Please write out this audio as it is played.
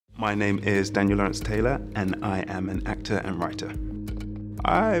My name is Daniel Lawrence Taylor and I am an actor and writer.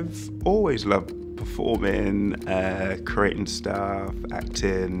 I've always loved performing, creating stuff,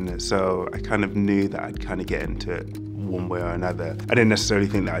 acting, so I kind of knew that I'd kind of get into it one way or another. I didn't necessarily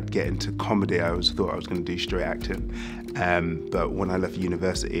think that I'd get into comedy. I always thought I was going to do straight acting. But when I left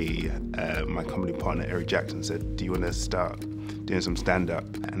university, my comedy partner Eri Jackson said, "Do you want to start doing some stand-up?"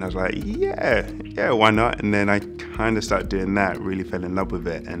 And I was like, yeah, why not? And then I kind of started doing that, really fell in love with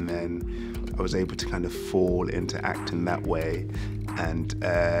it, and then I was able to kind of fall into acting that way and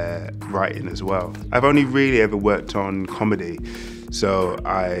writing as well. I've only really ever worked on comedy, so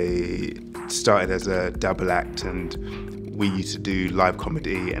I started as a double act and we used to do live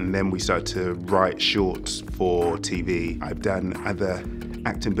comedy, and then we started to write shorts for TV. I've done other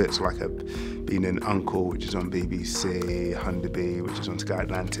acting bits, like I've been in Uncle, which is on BBC, Hunderby, which is on Sky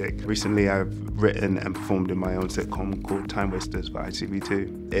Atlantic. Recently I've written and performed in my own sitcom called Timewasters for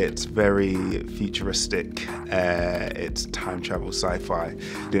ITV2. It's very futuristic, it's time travel sci-fi.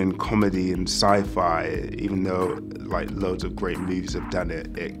 Doing comedy and sci-fi, even though like loads of great movies have done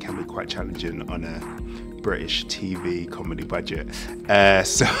it, it can be quite challenging on a British TV comedy budget.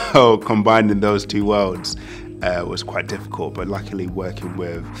 So combining those two worlds was quite difficult, but luckily working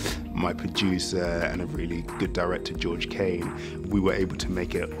with my producer and a really good director, George Kane, we were able to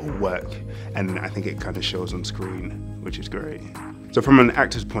make it all work, and I think it kind of shows on screen, which is great. So from an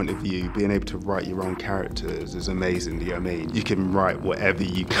actor's point of view, being able to write your own characters is amazing, you know what I mean? You can write whatever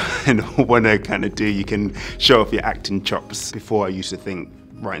you kind of want to kind of do. You can show off your acting chops. Before I used to think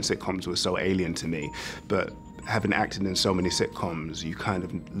writing sitcoms was so alien to me, but having acted in so many sitcoms, you kind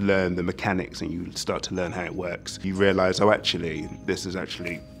of learn the mechanics and you start to learn how it works. You realise, oh, actually, this is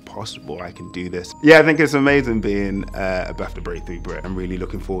actually possible, I can do this. Yeah, I think it's amazing being a BAFTA breakthrough Brit. I'm really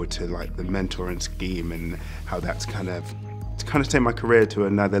looking forward to like the mentoring scheme and how that's kind of take my career to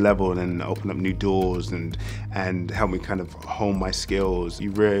another level and open up new doors and help me kind of hone my skills.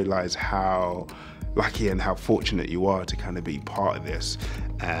 You realise how lucky and how fortunate you are to kind of be part of this.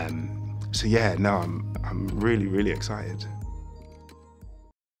 So yeah, no, I'm really, really excited.